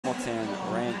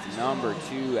number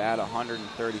 2 at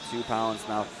 132 pounds.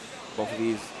 Now, both of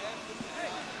these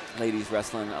ladies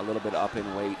wrestling a little bit up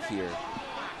in weight here.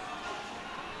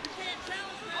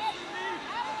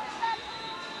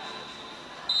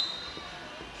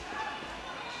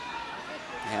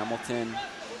 Hamilton,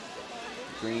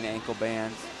 green ankle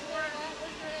bands.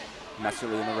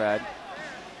 Messerly in the red.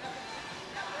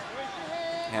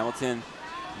 Hamilton,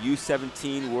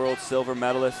 U17 world silver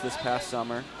medalist this past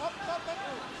summer.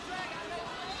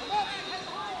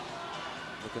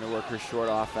 Looking to work her short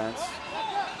offense.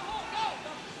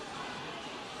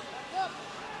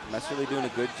 Messerly doing a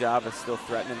good job of still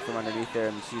threatening from underneath there,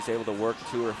 and she's able to work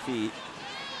to her feet.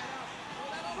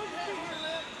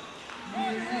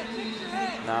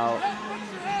 Now,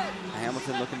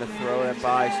 Hamilton looking to throw it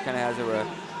by. She kind of has a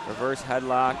reverse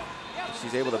headlock.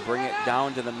 She's able to bring it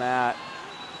down to the mat.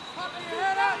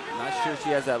 Not sure she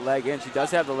has that leg in. She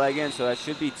does have the leg in, so that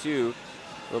should be 2.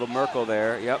 A little Merkle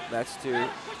there. Yep, that's 2.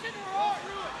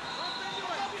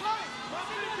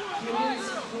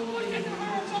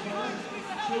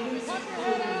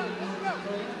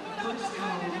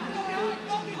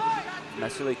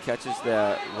 Messerly catches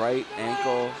the right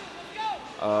ankle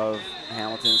of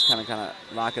Hamilton's, kind of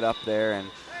lock it up there and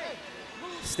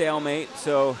stalemate.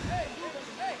 So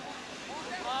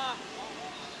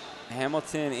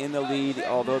Hamilton in the lead,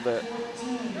 although the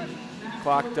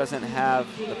clock doesn't have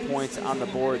the points on the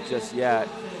board just yet.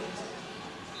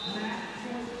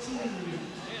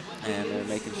 And they're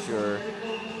making sure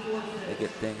they get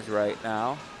things right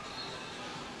now.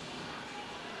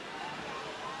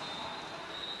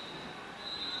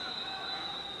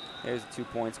 There's 2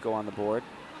 points go on the board.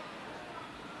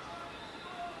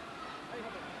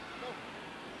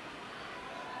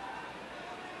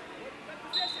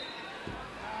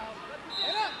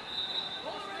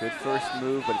 Good first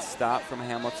move, but it's stopped from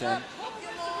Hamilton.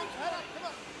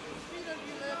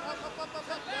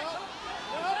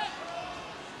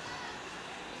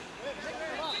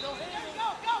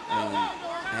 And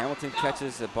Hamilton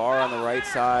catches the bar on the right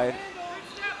side.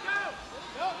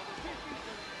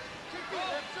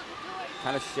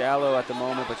 Kind of shallow at the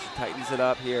moment, but she tightens it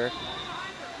up here.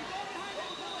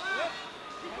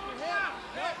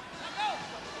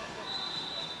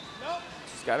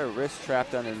 She's got her wrist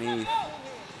trapped underneath.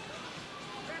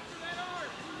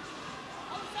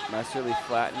 Messerly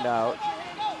flattened out.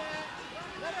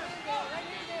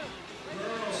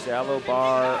 Shallow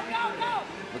bar.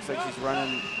 Looks like she's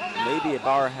running maybe a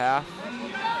bar half.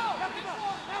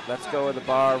 Let's go with the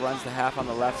bar. Runs the half on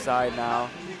the left side now.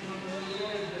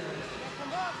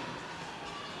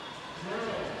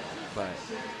 But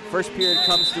first period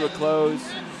comes to a close.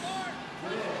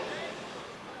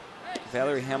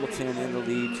 Valerie Hamilton in the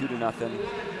lead, 2-0.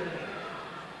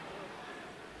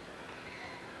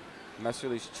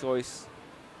 Messerly's choice.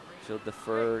 She'll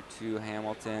defer to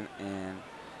Hamilton, and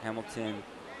Hamilton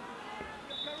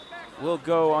will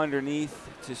go underneath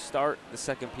to start the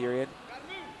second period.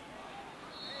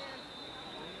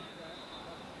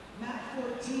 Mat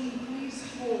 14,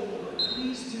 please hold.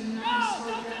 Please do not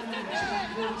start that match.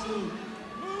 14.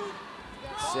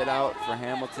 Sit out for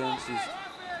Hamilton. She's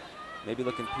maybe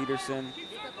looking Peterson.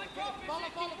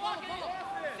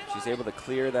 She's able to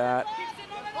clear that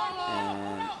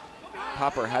and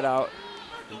pop her head out.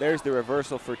 And there's the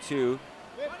reversal for 2.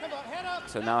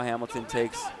 So now Hamilton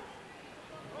takes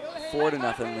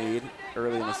 4-0 lead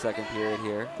early in the second period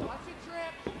here.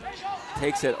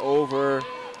 Takes it over.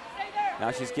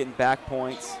 Now she's getting back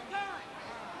points.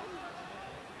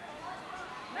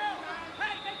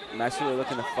 Messerly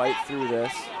looking to fight through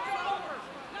this.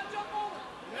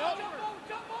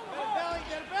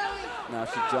 Now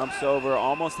she jumps over,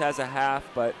 almost has a half,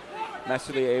 but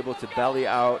Messerly able to belly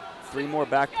out. 3 more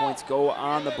back points go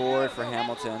on the board for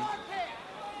Hamilton.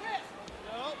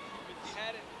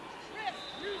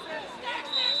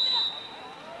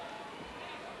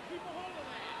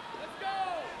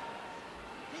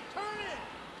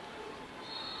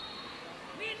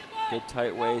 Good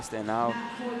tight waist, and now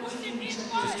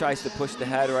just tries to push the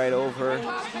head right over.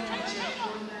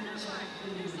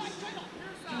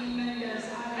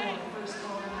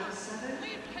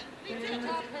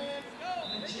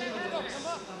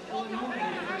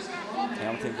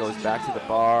 Hamilton goes back to the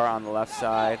bar on the left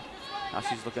side. Now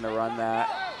she's looking to run that.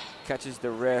 Catches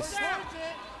the wrist.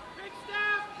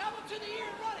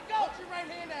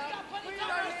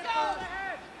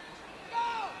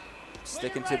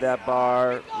 Sticking to that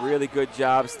bar. Really good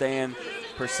job staying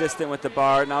persistent with the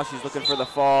bar. Now she's looking for the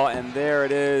fall, and there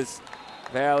it is.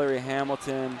 Valerie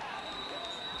Hamilton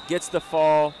gets the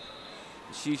fall.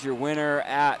 She's your winner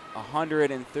at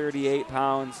 138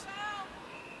 pounds.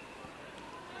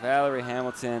 Valerie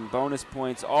Hamilton, bonus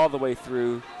points all the way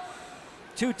through.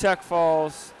 2 tech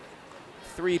falls,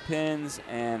 3 pins,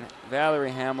 and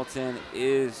Valerie Hamilton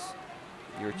is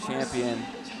your champion,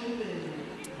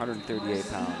 138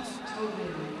 pounds.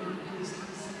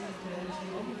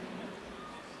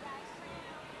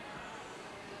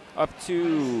 Up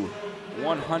to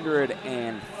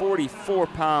 144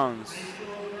 pounds.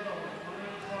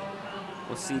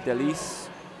 We'll see Delis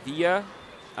Villa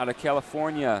out of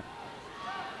California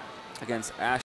against Ash.